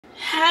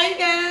Hi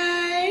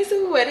guys,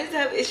 what is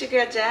up? It's your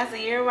girl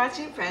Jasmine. You're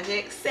watching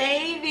Project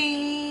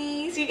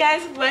Savings. You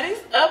guys, what is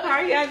up? How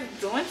are you guys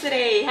doing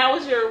today? How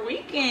was your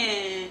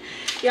weekend?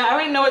 Y'all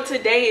already know what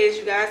today is,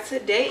 you guys.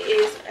 Today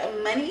is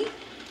money.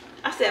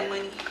 I said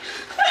money.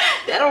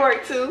 That'll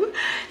work too.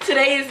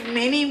 Today is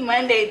Mini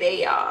Monday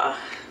day, y'all.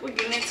 We're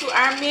getting into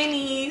our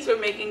minis. We're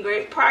making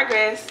great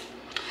progress.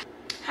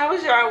 How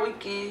was your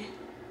weekend?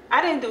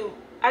 I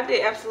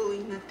did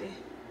absolutely nothing.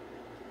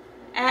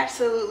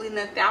 Absolutely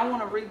nothing. I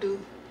want to redo.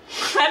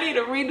 I need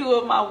a redo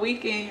of my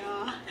weekend,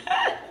 y'all.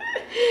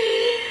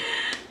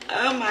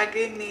 Oh my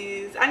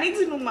goodness. I need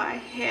to do my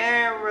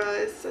hair.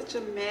 It's such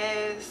a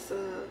mess.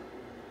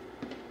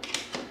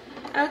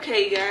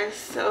 Okay, you guys.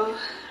 So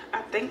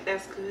I think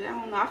that's good. I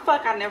don't know. I feel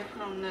like I never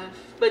put on enough.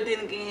 But then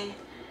again,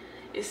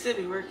 it should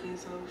be working.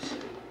 So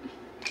shit.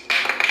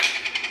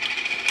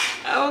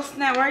 Oh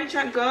snap. Where are you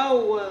trying to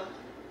go?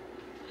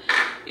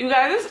 You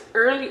guys, it's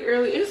early.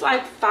 It's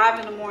like 5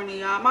 in the morning,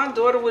 y'all. My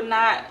daughter would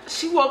not,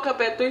 she woke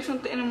up at 3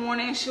 something in the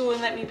morning and she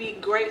wouldn't let me be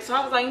great. So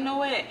I was like, you know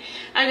what?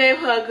 I gave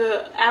her a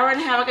good hour and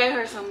a half. I gave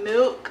her some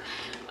milk,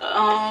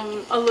 a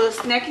little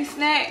snacky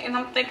snack, and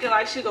I'm thinking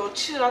like she gonna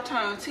chill. I turn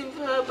on TV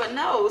for her, but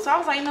no. So I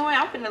was like, you know what?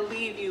 I'm finna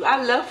leave you.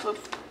 I left for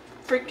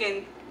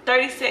freaking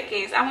 30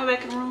 seconds. I went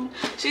back in the room.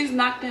 She's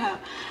knocked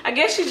out. I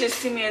guess she just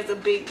see me as a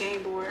big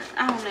game board.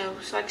 I don't know.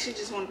 It's like she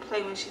just want to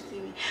play when she see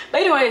me. But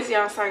anyways,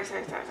 y'all, sorry.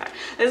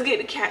 Let's get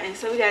the counting.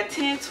 So we got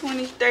 10,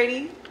 20,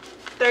 30,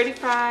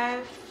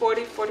 35,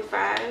 40,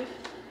 45,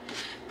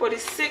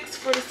 46,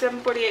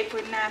 47, 48,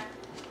 49,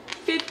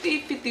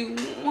 50,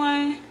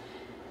 51,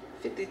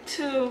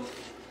 52,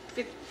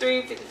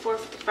 53, 54,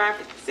 55,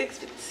 56,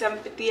 57,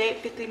 58,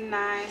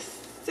 59,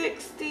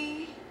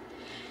 60.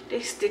 They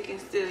sticking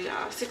still,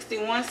 y'all.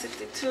 61,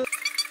 62,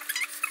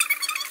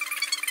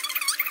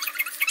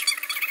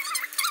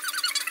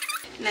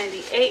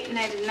 98,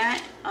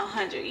 99,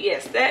 100.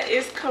 Yes, that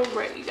is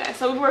correct, you guys.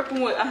 So we're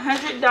working with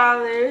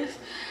 $100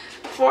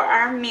 for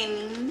our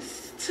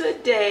minis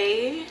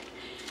today,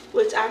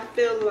 which I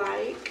feel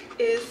like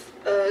is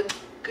a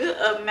good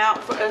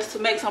amount for us to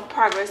make some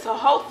progress. So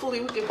hopefully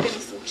we can finish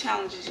some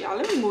challenges, y'all.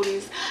 Let me move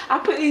these. I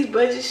put these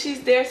budget sheets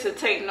there to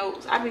take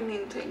notes. I've been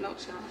needing to take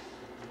notes, y'all.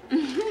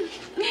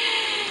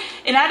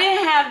 And I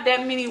didn't have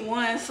that many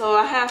ones, so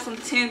I have some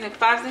 10s and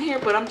 5s in here,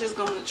 but I'm just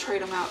going to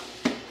trade them out.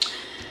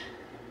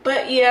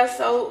 But yeah,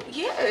 so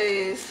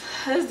yes,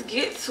 let's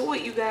get to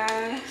it, you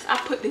guys. I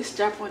put this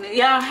strap on it,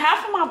 y'all.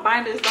 Half of my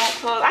binders don't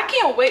close. I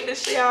can't wait to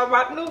show y'all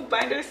my new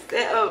binder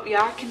setup.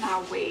 Y'all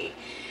cannot wait.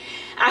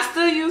 I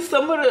still use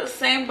some of the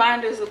same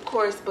binders, of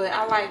course, but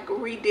I like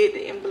redid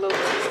the envelopes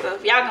and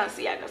stuff. Y'all gonna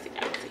see.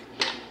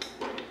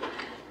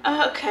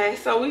 Okay,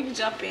 so we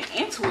jumping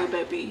into it,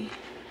 baby.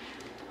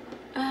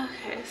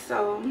 Okay,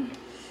 so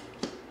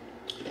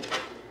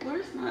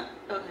where's my,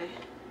 okay,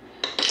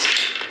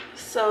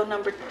 so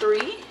number 3,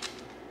 we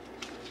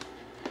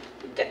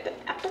got the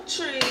apple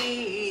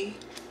tree.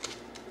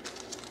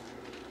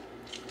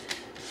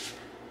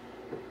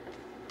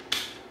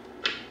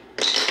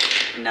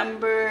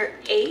 Number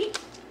 8,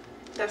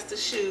 that's the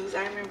shoes.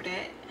 I remember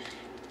that.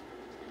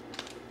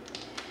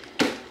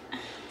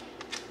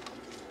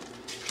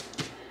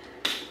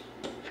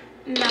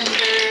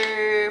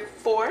 Number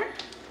 4.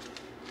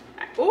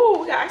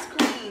 Oh, we got ice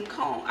cream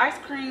cone, ice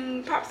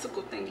cream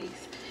popsicle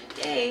thingies.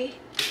 Yay.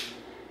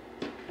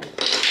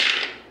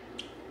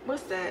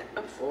 What's that?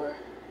 A 4?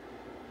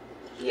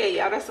 Yeah,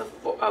 y'all, that's a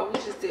 4. Oh, we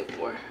just did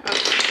 4.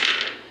 Okay.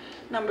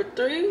 Number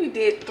 3, we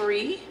did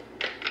 3.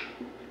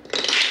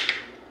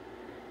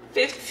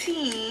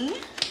 15.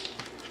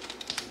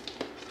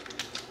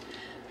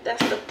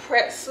 That's the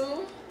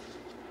pretzel.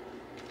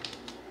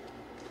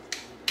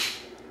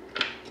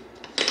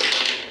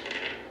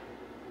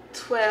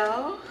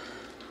 12.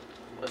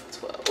 What's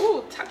 12?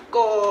 Ooh,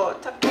 taco.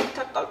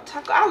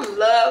 I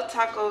love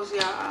tacos,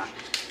 y'all.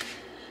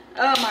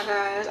 Oh my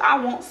gosh, I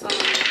want some.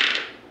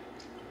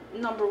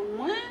 Number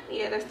 1?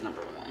 Yeah, that's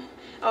number 1.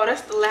 Oh,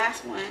 that's the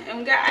last one. And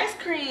we got ice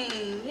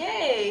cream.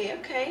 Yay,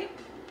 okay.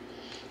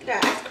 We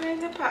got ice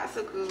cream and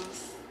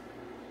popsicles.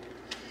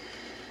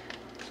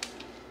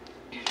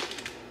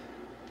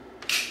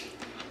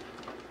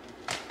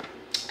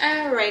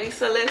 Alrighty,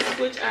 so let's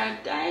switch our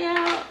die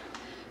out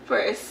for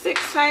a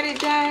 6-sided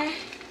die,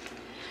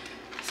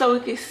 so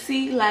we can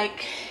see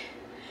like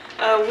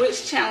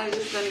which challenge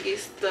is gonna get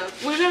stuck.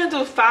 We're gonna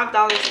do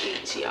 $5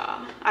 each,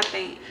 y'all. I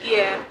think,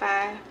 yeah,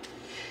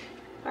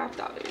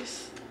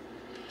 $5.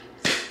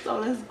 So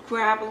let's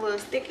grab a little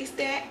sticky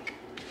stack.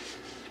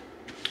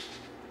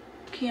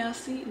 Can y'all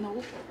see?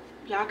 Nope,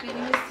 y'all can't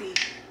even see.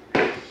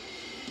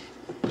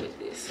 Put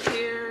this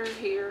here.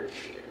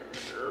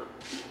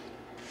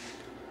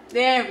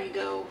 There we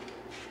go.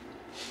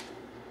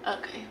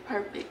 Okay,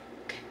 perfect.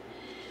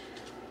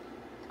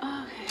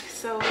 Okay,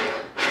 so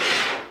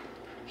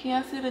can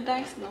y'all see the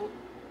dice? Nope.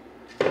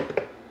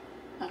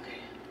 Okay.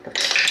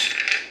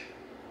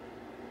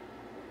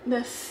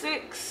 The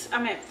 6,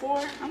 I'm at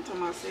 4. I'm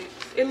talking about 6.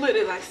 It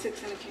looked like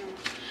 6 in the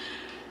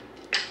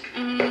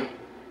camera.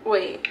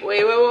 Wait.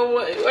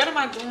 What am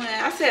I doing?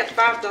 I said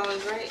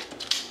 $5, right?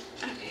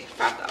 Okay,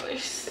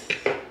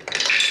 $5.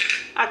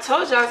 I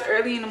told y'all it's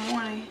early in the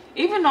morning,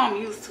 even though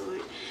I'm used to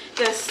it.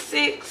 That's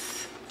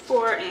 6,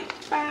 4, and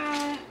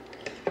 5.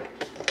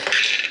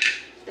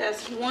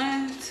 That's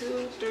 1,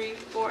 2, 3,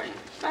 4, and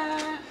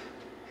 5.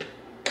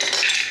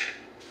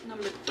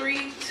 Number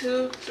 3,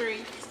 2, 3,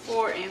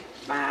 4, and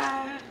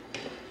 5.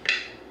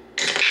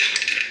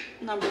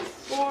 Number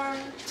 4,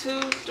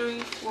 2, 3,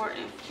 4,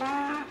 and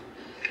 5.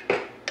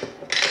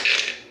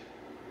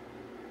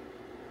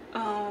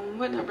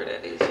 What number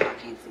that is? I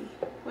can't see.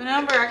 What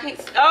number? I can't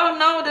see. Oh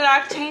no, did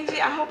I change it?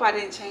 I hope I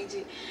didn't change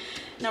it.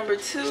 Number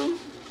 2,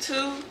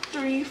 2,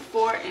 3,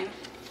 4, and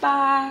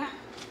 5.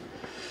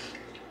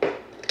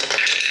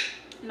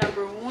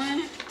 Number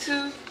 1,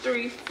 2,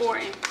 3, 4,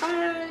 and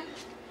 5.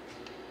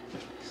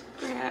 Let's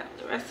grab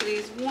the rest of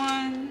these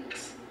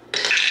ones.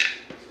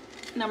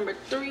 Number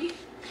 3,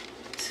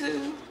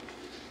 2,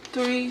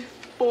 3,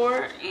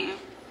 4, and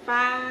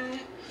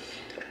 5.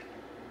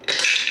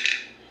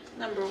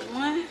 Number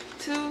 1,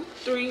 2,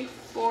 3,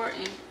 4,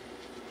 and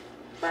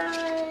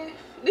 5.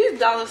 These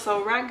dollars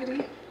so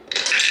raggedy.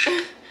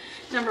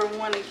 Number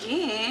 1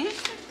 again.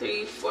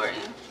 3, 4,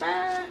 and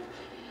 5.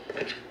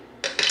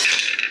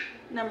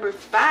 Number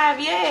 5,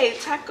 yay!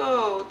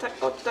 Taco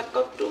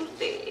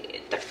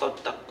Tuesday.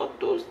 Taco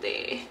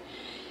Tuesday.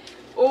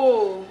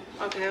 Oh,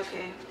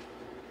 okay.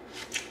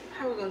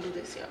 How we gonna do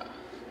this, y'all?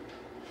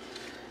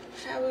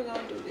 How we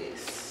gonna do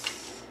this?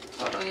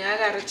 Hold on, y'all. I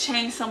gotta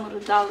change some of the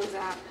dollars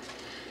out.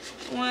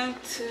 1,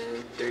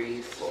 2,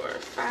 3, 4,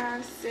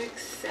 5,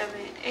 6, 7,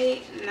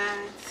 8,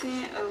 9,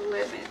 10,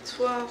 11,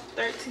 12,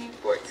 13,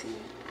 14,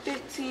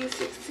 15,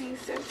 16,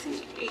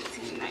 17,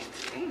 18, 19.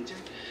 Danger.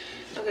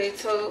 Okay,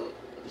 so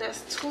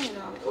that's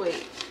 $20.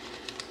 Wait.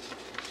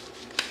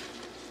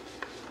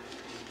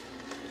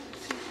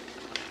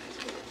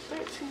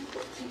 13,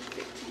 14,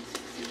 15,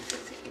 16,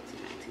 17,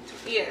 18, 19,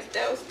 20. Yes,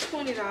 that was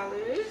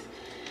 $20.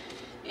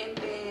 And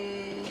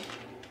then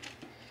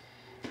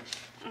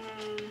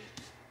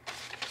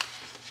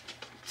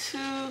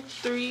 2,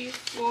 3,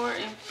 4,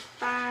 and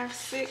 5,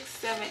 6,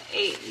 7,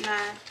 8,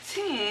 9,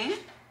 10.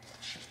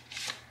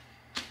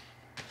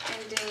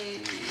 And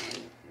then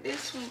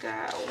this one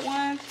got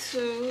 1,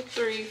 2,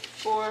 3,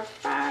 4,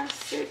 5,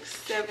 6,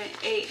 7,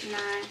 8,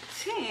 9,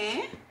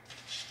 10.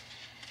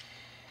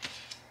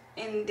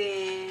 And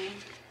then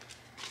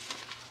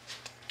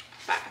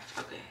 5.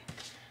 Okay.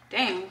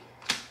 Damn.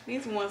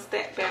 These ones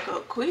stack back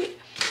up quick.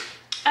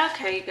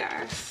 Okay,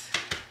 guys.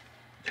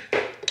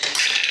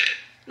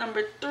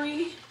 Number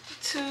 3,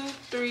 2,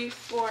 3,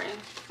 4,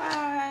 and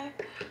 5.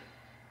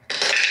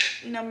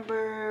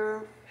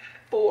 Number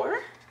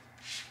 4,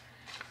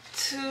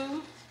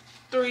 2,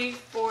 3,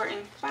 4,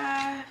 and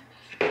 5.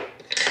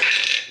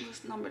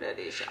 What's number that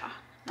is, y'all?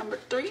 Number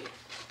 3,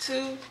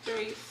 2,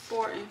 3,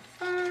 4, and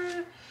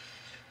 5.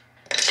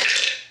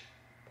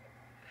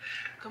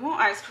 Come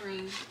on, ice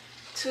cream.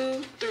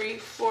 2, 3,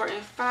 4,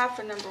 and 5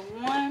 for number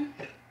 1.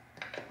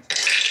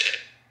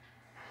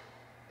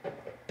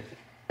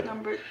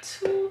 Number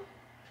 2.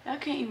 I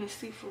can't even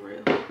see for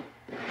real.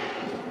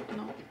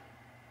 No.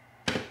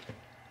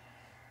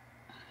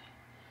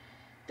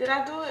 Did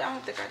I do it? I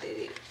don't think I did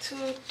it. 2,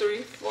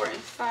 3, 4, and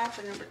 5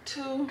 for number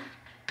 2.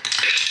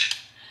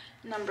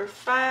 Number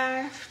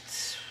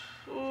 5.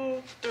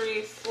 2,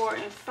 3, 4,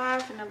 and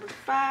 5 for number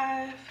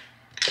 5.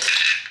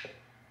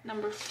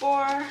 Number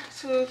 4,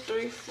 2,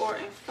 3, 4,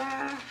 and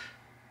 5.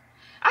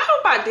 I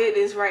hope I did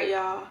this right,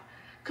 y'all.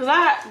 Cause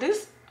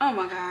oh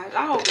my God,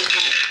 I hope it's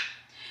right.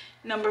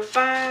 Number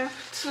 5,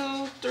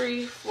 2,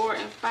 3, 4,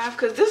 and 5.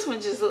 Cause this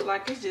one just looked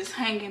like it's just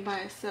hanging by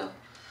itself,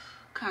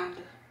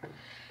 kinda.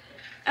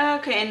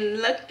 Okay, and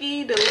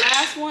lucky, the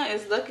last one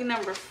is lucky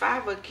number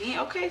 5 again.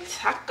 Okay,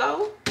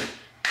 taco.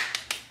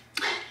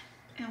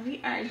 And we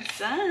are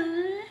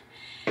done.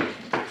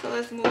 So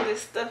let's move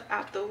this stuff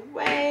out the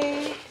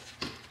way.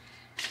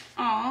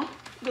 Oh,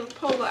 the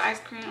polar ice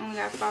cream only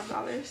got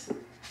 $5.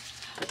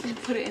 Let me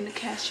put it in the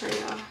cash tray,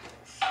 y'all.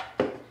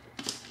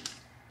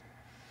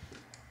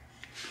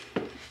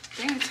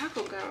 Dang,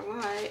 taco got a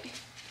lot.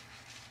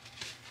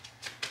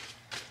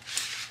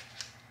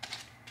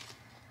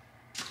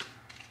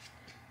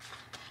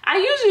 I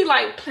usually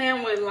like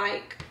playing with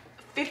like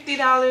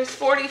 $50,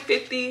 40,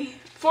 50,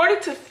 40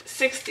 to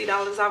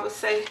 $60, I would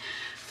say,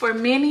 for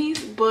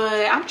minis.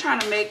 But I'm trying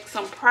to make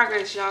some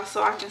progress, y'all,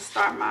 so I can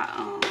start my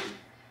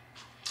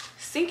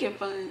sinking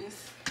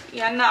funds.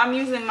 Yeah, no, I'm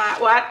using my,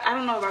 well, I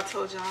don't know if I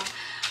told y'all,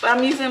 but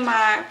I'm using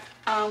my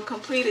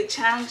completed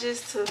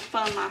challenges to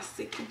fund my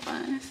sinking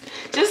funds,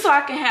 just so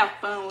I can have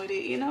fun with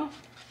it, you know.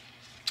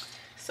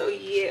 So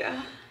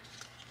yeah,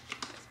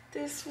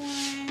 this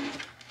one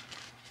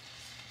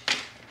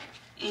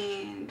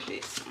and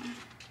this one.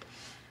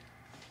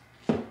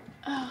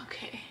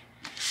 Okay,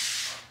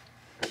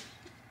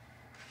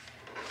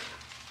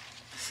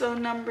 so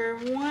number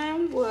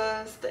 1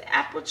 was the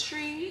apple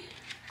tree,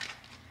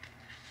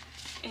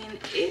 and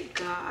it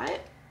got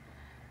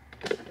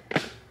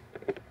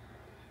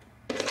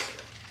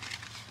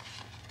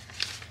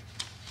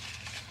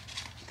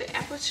the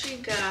tree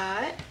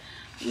got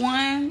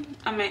 10,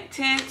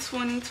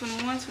 20,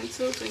 21,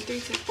 22, 23,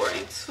 24,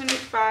 and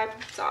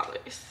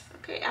 $25.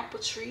 Okay, apple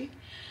tree.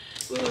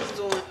 We was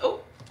doing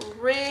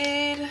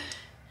red,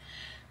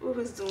 we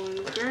was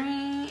doing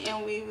green,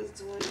 and we was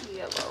doing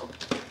yellow.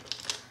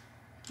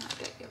 Not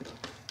that yellow.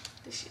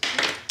 This shit.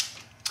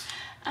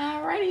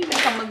 Alrighty,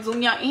 guys, I'm gonna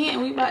zoom y'all in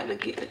and we about to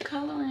get the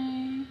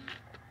coloring.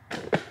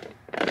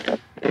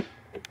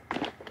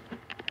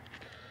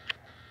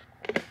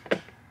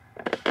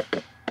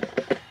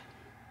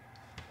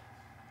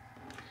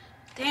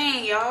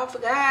 Dang, y'all,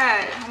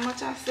 forgot how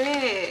much I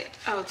said.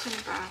 Oh,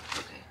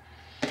 25.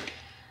 Okay.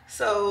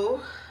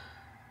 So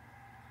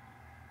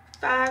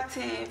 5,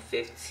 10,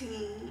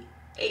 15,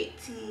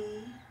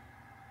 18,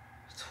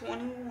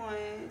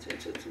 21,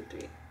 22,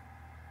 23.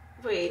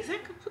 Wait, is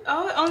that complete?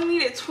 Oh, it only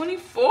needed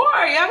 24.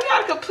 Y'all, we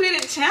gotta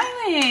complete a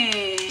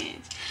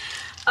challenge.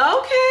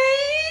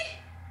 Okay.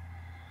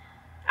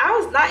 I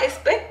was not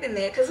expecting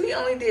that because we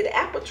only did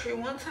apple tree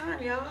one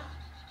time, y'all.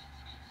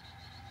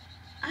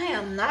 I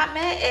am not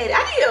mad at it.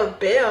 I need a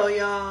bell,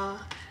 y'all.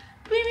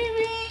 Beep, beep,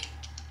 beep.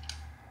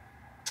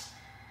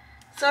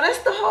 So that's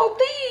the whole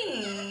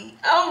thing.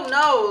 Oh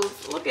no.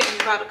 Look at me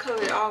about to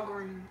color it all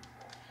green.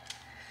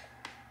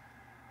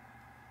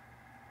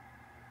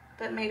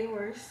 That made it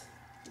worse.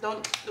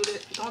 Don't do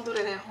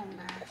that at home,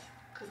 guys.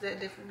 Because that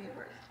definitely made it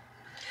worse.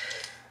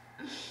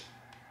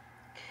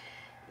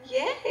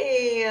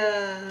 Yay.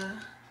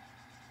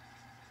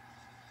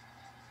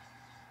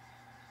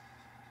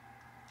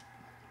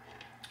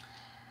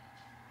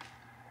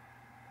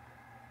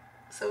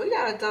 So we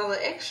got $1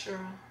 extra.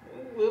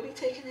 We'll be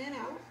taking that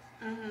out.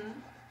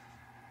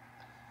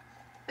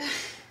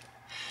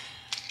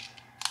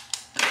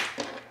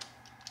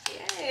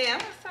 Yeah,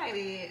 I'm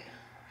excited.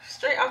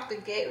 Straight off the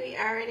gate, we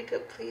already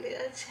completed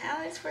a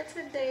challenge for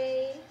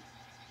today.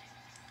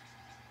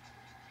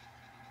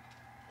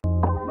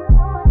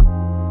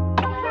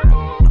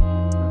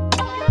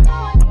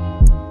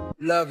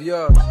 Love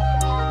yours.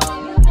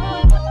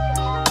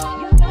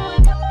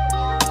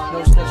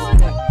 No such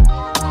thing.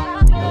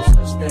 No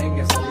such thing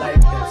as a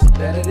life that's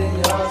better than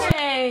yours.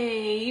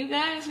 Hey, you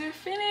guys, we're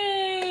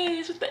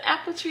finished with the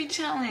apple tree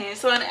challenge.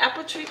 So in the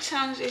apple tree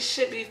challenge, it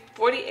should be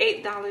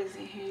 $48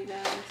 in here, you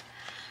guys.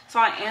 So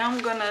I am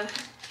gonna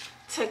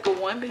take a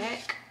one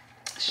back.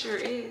 Sure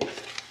is.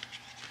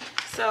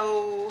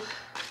 So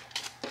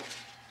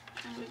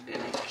we're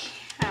gonna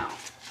count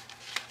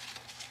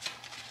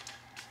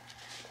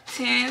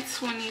 10,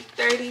 20,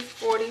 30,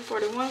 40,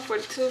 41,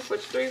 42,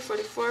 43,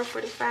 44,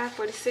 45,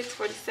 46,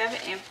 47,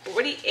 and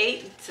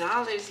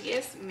 $48.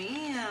 Yes,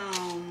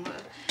 ma'am.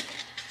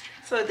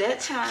 So that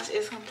challenge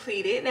is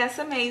completed. That's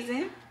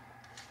amazing.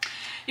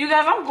 You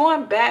guys, I'm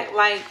going back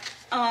like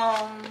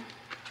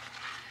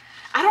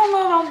I don't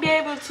know if I'll be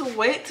able to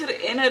wait to the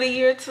end of the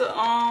year to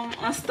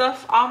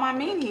unstuff all my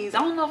minis. I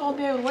don't know if I'll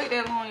be able to wait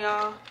that long,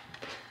 y'all.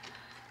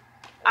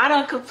 I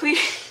done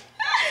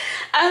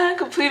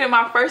completed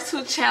my first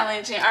 2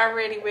 challenge and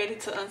already ready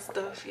to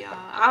unstuff, y'all.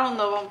 I don't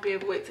know if I'll be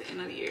able to wait to the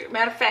end of the year.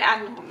 Matter of fact, I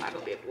know I'm not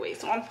gonna be able to wait.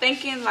 So I'm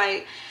thinking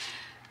like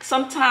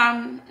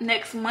sometime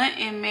next month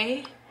in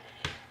May,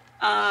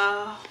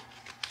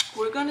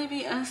 we're gonna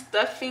be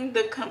unstuffing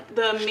the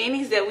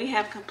minis that we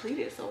have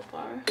completed so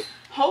far.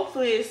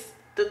 Hopefully it's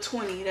the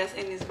 20 that's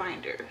in this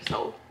binder,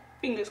 so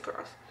fingers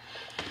crossed.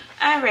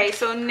 All right,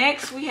 so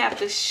next we have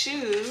the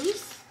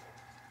shoes,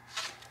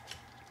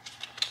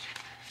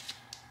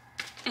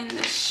 and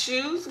the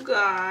shoes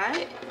got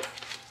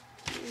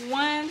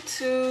 1,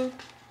 2,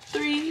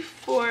 3,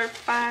 4,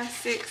 5,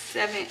 6,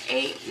 7,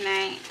 8,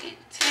 9,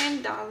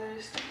 and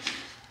 $10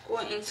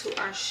 going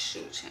into our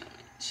shoe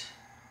challenge.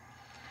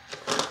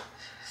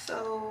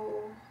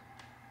 So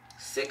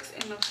 6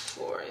 and a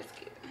 4 is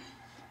given.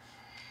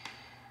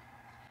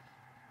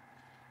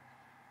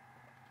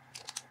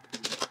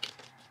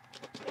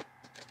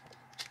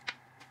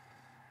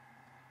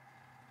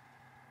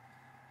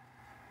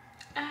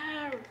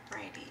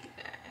 Alrighty,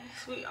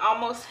 guys, we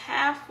almost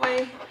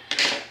halfway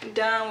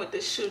done with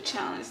the shoe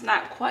challenge.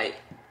 Not quite,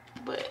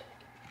 but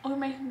we're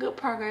making good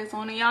progress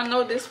on it. Y'all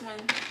know this one,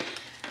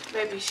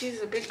 baby,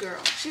 she's a big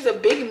girl. She's a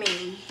big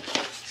mini.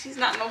 She's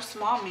not no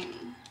small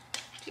mini.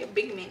 She's a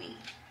big mini.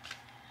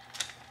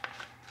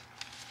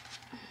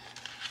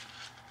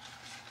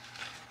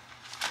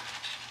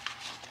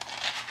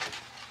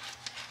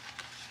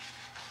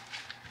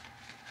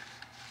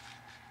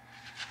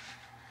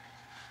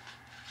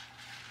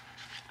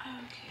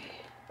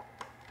 Okay.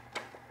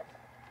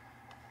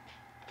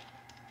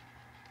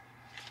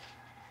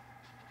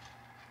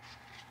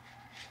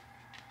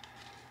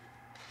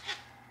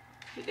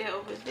 Put that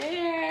over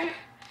there.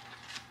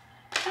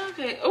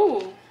 Okay.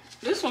 Oh,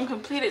 this one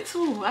completed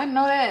too. I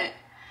know that.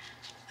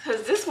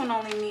 Cause this one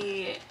only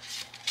needs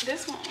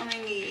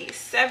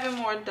 $7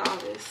 more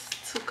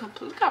to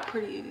complete. Look how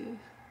pretty it is.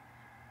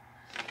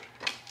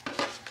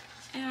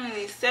 It only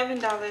needs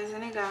 $7,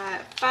 and it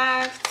got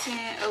 5,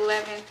 10,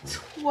 11,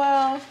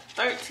 12,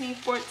 13,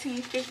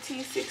 14,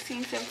 15,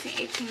 16, 17,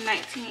 18,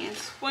 19, and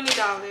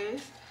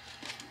 $20.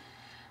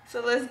 So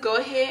let's go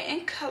ahead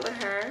and color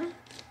her.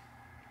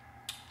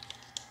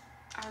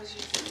 I was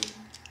using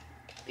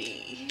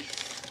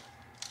these.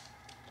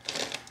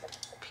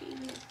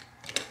 Pink.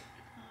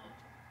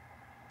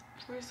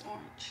 Where's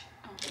orange?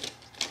 Oh.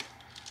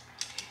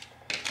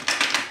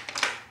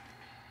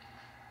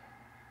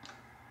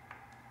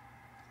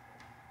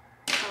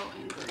 Oh,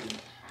 and green.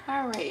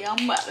 Alright,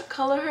 I'm about to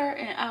color her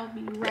and I'll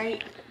be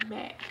right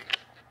back.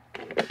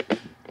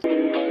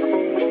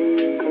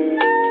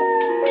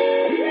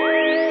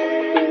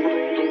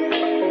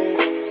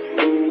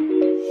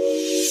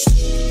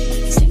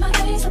 See, my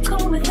days are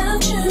cold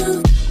without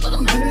you, but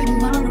I'm hurting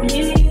while I'm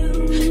near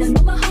you. And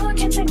though my heart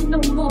can't take no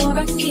more,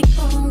 I keep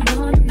on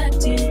running back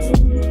to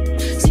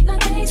you. See, my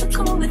days are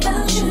cold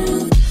without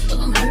you, but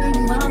I'm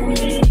hurting while I'm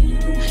near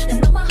you.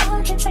 And though my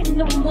heart can't take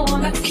no more,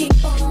 I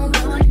keep on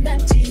running back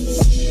to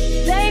you.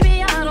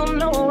 Baby, I don't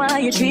know why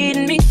you're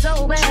treating me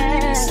so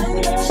bad.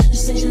 You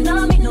said you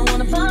love me, no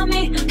one above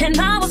me, and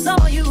I was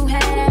all you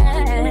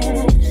had.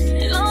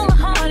 And all my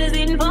heart is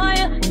beating for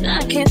you, I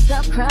can't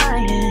stop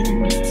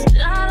crying.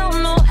 I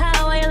don't know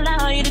how I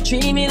allow you to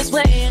treat me this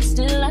way, and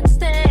still I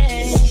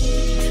stay.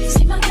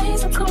 See, my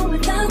days are cold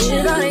without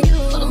you,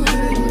 but I'm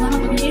hurting while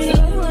I'm near you.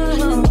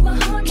 And my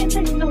heart can't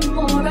take no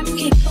more, I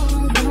keep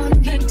on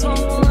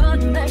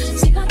running back to you.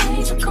 See, my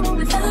days are cold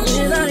without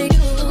you, but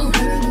I'm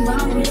hurting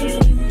while I'm near you.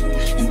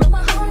 And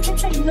my heart can't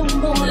take no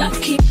more, I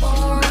keep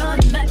on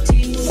running back to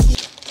you.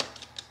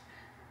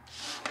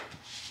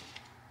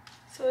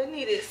 So it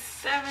needed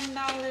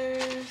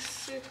 $7,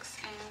 6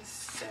 and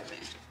 7.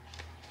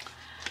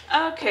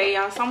 Okay,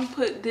 y'all, so I'm gonna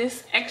put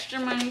this extra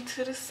money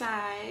to the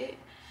side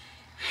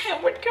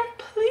and we're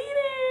completed.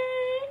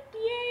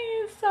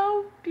 Yay, it's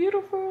so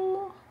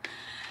beautiful.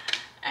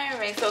 All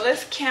right, so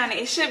let's count it.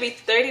 It should be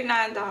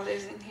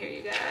 $39 in here,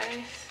 you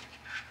guys.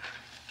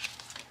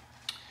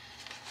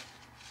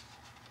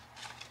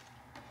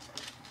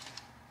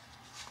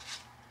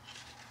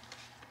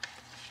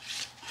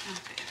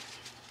 Okay.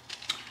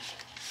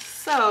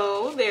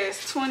 So there's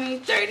 20,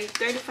 30,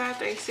 35,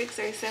 36,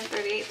 37,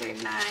 38,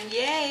 39.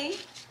 Yay.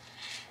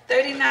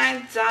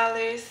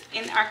 $39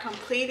 in our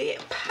completed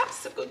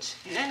popsicle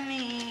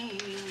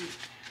challenge.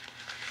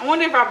 I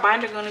wonder if our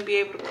binder gonna be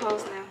able to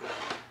close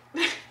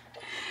now.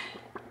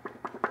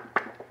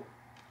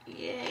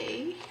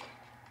 Yay.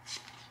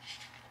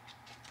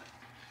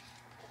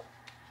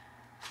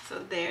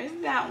 So there's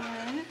that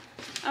one.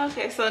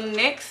 Okay, so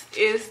next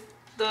is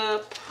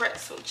the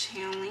pretzel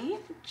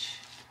challenge.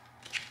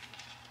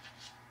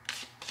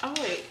 Oh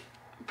wait,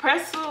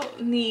 pretzel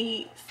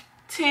needs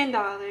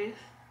 $10.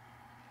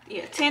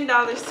 Yeah,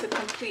 $10 to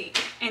complete,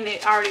 and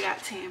it already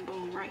got 10.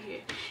 Boom, right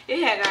here. It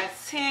had got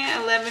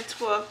 10, 11,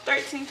 12,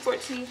 13,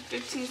 14,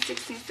 15,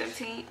 16,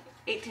 17,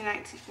 18,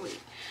 19. Wait,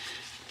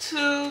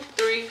 2,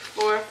 3,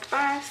 4,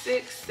 5,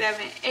 6,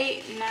 7,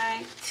 8,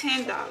 9,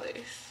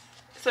 $10.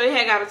 So it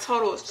had got a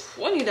total of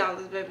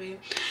 $20, baby,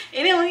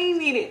 and it only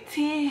needed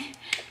 10.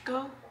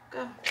 Go,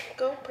 go,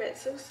 go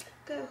pretzels.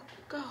 Go,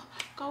 go,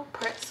 go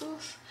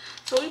pretzels.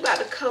 So we about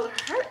to color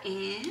her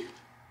in.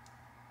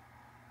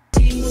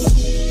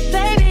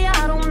 Baby,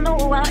 I don't know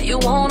why you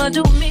wanna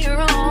do me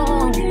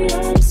wrong.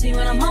 See,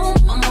 when I'm home,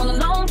 I'm all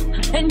alone,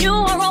 and you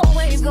are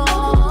always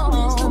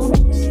gone.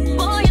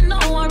 Boy, you know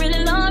I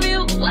really love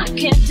you, I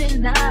can't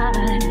deny.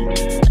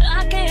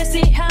 I can't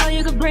see how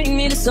you could bring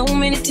me to so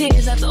many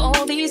tears after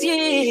all these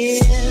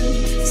years.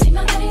 See,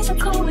 my days are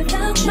cold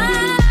without you.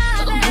 My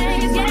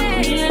days,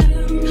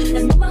 yeah.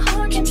 And my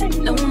heart can't take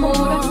no more,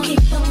 I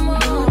keep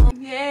on.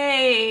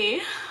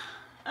 Yay!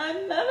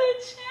 Another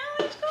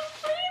challenge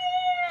completed.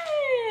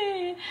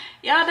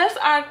 Y'all, that's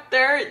our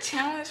third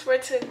challenge for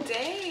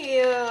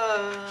today.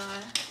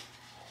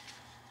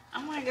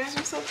 Oh my gosh,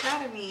 I'm so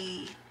proud of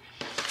me.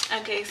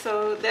 Okay,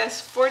 so that's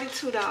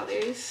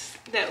 $42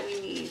 that we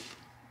need.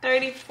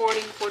 30, 40,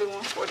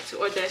 41, 42,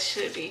 or that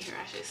should be here,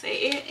 I should say.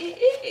 It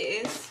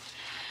is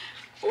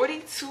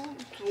 $42.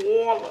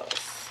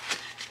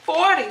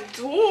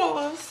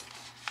 $40.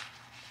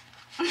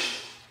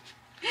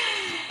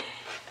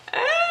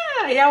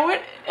 Y'all,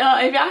 what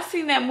if y'all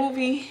seen that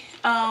movie,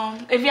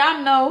 if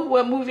y'all know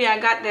what movie I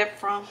got that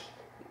from,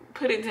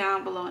 put it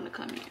down below in the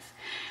comments.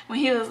 When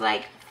he was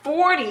like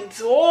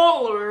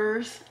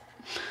 $40.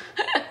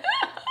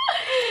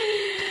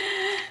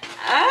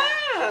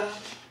 Ah,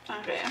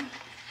 okay.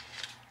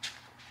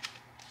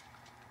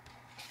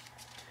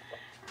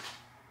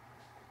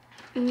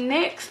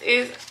 Next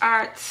is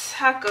our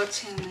taco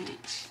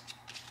challenge.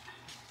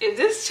 If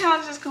this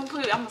challenge is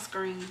complete, I'm gonna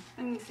scream.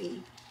 Let me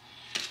see.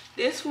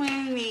 This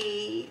one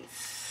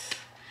needs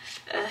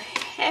a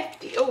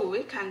hefty, oh,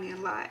 it kind of needs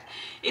a lot.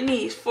 It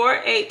needs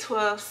 4, 8,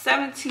 12,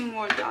 17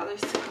 more dollars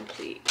to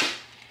complete.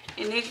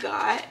 And it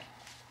got,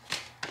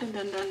 dun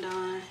dun dun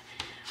dun,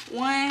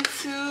 1,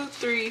 2,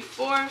 3,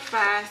 4,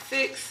 5,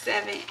 6,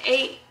 7,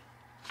 8,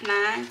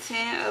 9,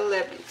 10,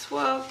 11,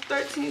 12,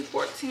 13,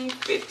 14,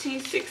 15,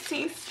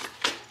 16.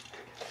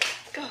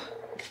 Go,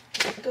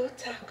 go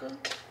taco,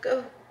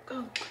 go,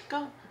 go,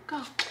 go,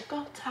 go,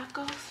 go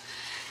tacos.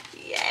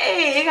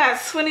 Yay, it got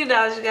 $20, you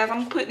guys. I'm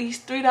gonna put these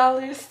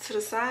 $3 to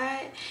the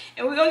side,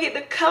 and we're gonna get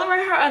to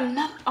coloring her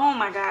another. Oh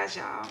my gosh,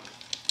 y'all,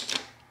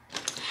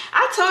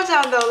 I told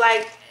y'all though,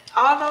 like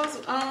all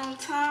those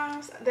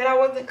times that I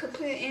wasn't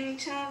completing any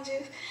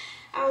challenges,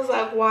 I was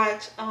like,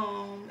 watch,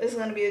 it's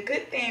gonna be a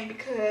good thing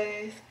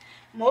because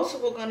most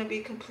of them are gonna be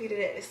completed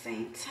at the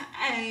same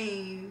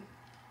time.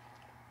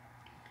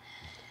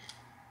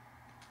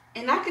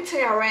 And I can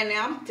tell y'all right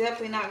now, I'm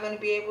definitely not gonna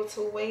be able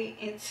to wait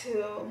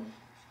until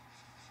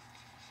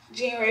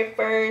January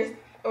 1st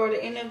or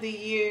the end of the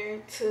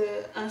year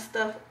to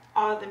unstuff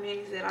all the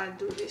minis that I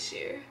do this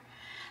year.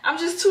 I'm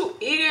just too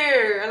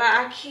eager. Like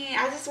I can't.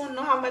 I just want to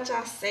know how much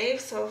I saved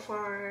so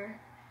far.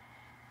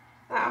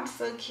 Like I'm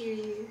so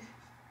curious.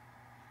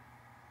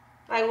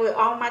 Like with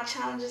all my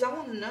challenges, I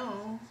want to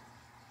know.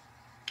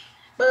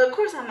 But of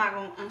course, I'm not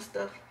gonna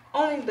unstuff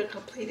only the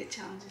completed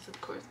challenges, of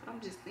course. But I'm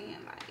just saying,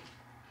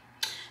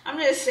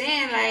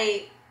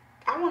 like,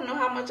 I want to know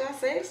how much I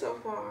saved so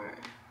far.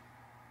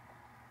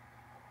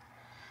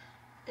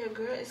 Your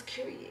girl is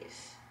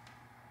curious.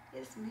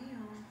 Yes,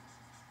 ma'am.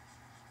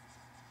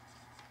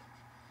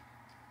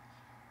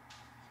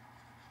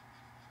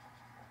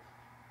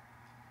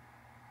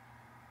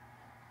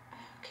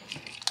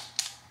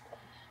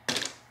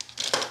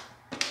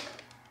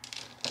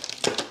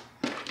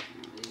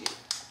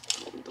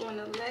 On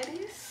the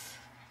lettuce.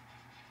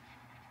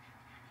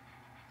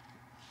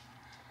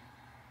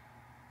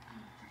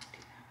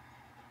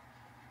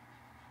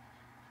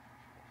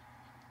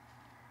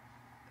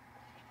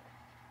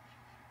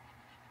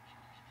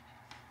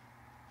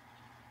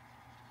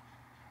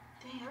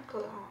 Dang, I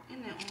could all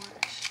in that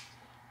orange.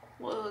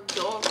 Well,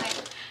 dull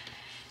thing.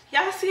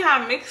 Y'all see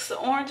how I mix the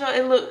orange up?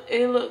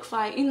 It looks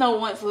like, you know,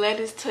 once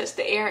lettuce touch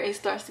the air, it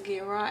starts to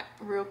get rot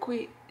real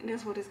quick. And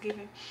that's what it's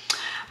giving.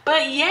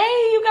 But yay,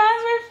 you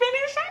guys, we're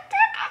finished our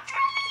taco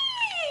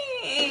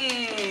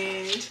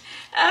challenge.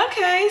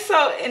 Okay,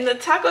 so in the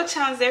taco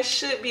challenge, there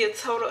should be a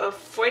total of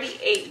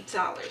 $48,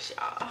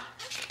 y'all.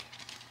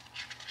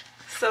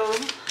 So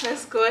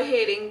let's go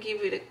ahead and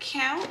give it a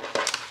count.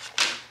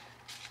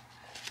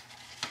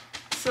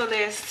 So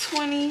there's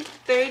 20,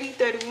 30,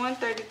 31,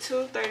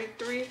 32,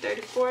 33,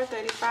 34,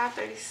 35,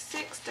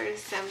 36,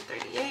 37,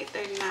 38,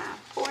 39,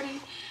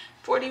 40,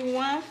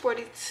 41,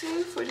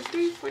 42,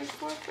 43,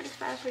 44,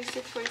 45,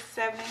 46,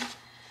 47,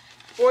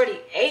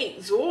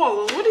 48.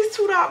 Zola, what is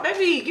 $2?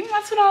 Baby, give me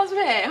my $2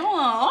 back. Hold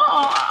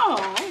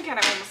on. Let me count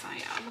it one more time,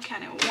 y'all. I'm going to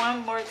count it one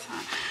more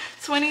time.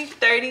 20,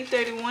 30,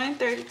 31,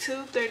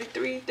 32,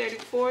 33,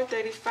 34,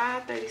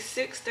 35,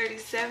 36,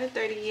 37,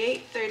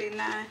 38,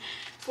 39,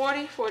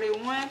 40,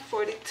 41,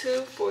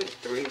 42,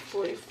 43,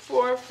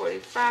 44,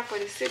 45,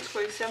 46,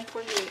 47,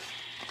 48.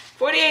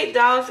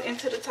 $48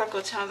 into the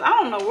taco challenge. I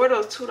don't know where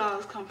those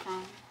 $2 come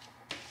from.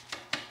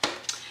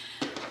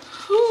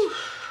 Whew.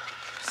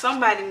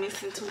 Somebody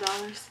missing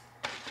 $2.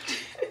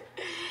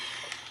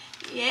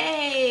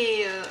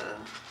 Yay.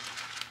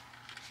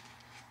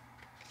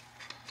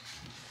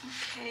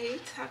 Okay,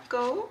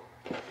 Taco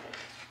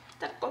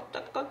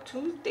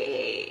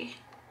Tuesday.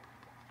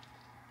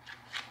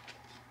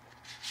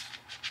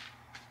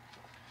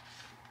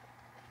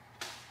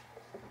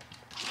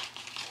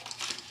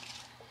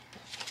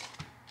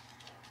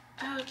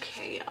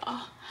 Okay,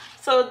 y'all.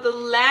 So the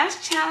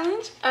last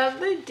challenge of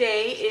the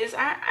day is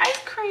our ice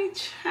cream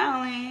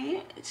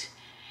challenge.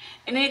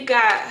 And it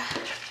got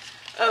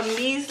a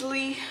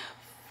measly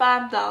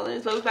 $5.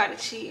 But we're about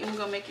to cheat and we're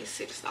gonna make it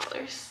 $6.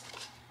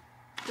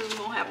 Because we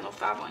don't have no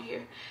 5 on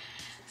here.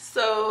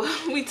 So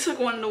we took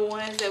one of the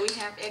ones that we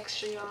have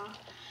extra, y'all.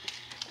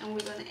 And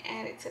we're gonna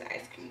add it to the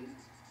ice cream.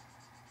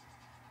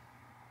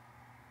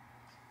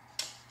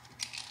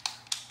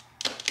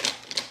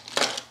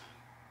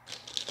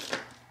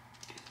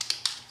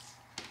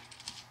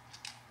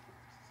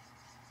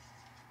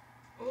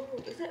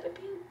 Is that the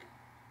pink?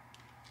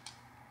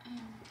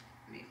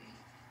 Maybe.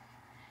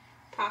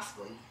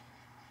 Possibly.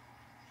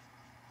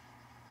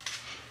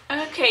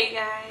 Okay,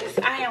 guys.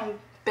 I am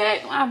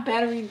back. My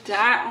battery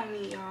died on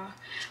me, y'all.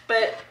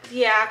 But,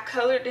 yeah, I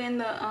colored in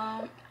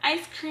the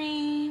ice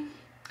cream.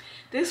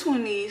 This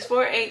one needs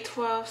 4, 8,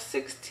 12,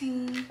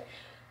 16,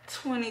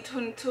 20,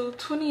 22,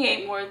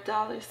 28 more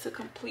dollars to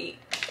complete.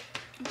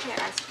 Okay,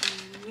 ice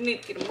cream. You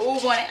need to get a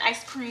move on it,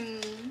 ice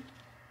cream.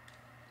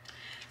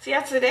 See,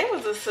 yeah, today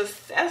was a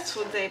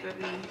successful day,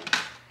 baby.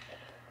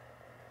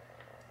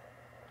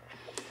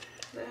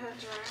 Let her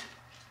dry.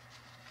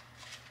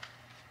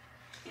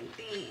 And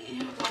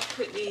then we're gonna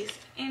put these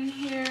in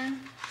here.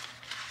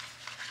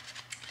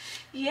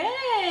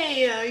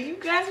 Yay! You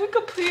guys, we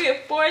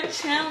completed 4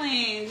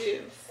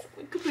 challenges.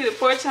 We completed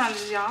 4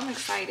 challenges, y'all. I'm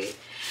excited.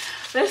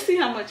 Let's see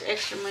how much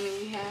extra money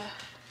we have.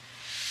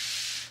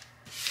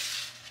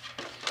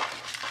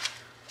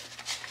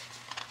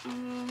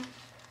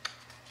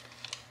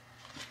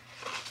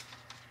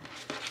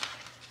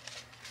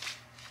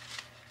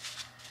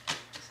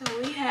 So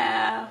we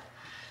have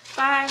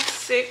 5,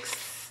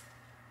 6,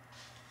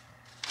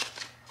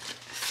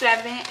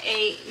 7,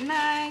 8,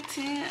 9,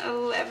 10,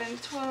 11,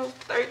 12,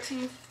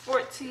 13,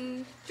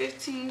 14,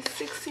 15,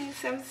 16,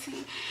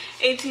 17,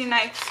 18,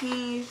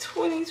 19,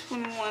 20,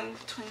 21,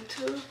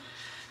 22,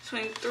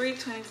 23,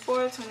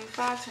 24,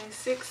 25,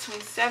 26,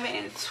 27,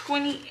 and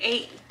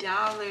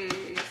 $28.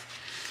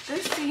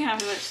 Let's see how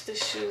much the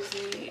shoes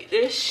need.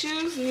 The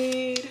shoes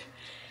need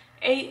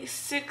 8,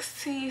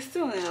 16,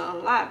 still need a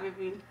lot,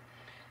 baby.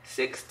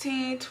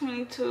 16,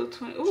 22,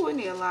 20. Ooh, we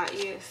need a lot,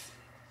 yes.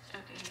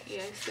 Okay,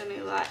 yeah, still need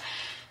a lot.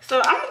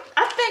 So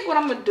I think what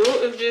I'm gonna do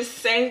is just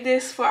save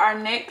this for our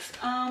next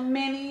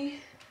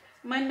mini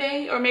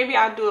Monday, or maybe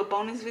I'll do a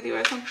bonus video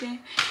or something.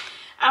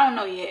 I don't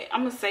know yet.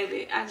 I'm gonna save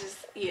it. I'm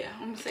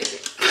gonna save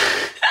it.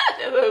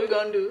 That's what we're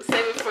gonna do.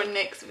 Save it for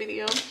next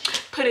video.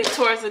 Put it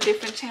towards a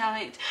different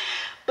challenge.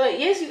 But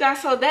yes, you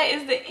guys, so that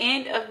is the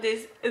end of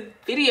this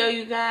video,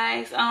 you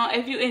guys.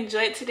 If you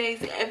enjoyed today's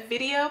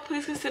video,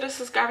 please consider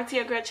subscribing to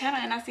your girl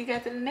channel, and I'll see you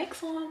guys in the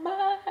next one.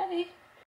 Bye.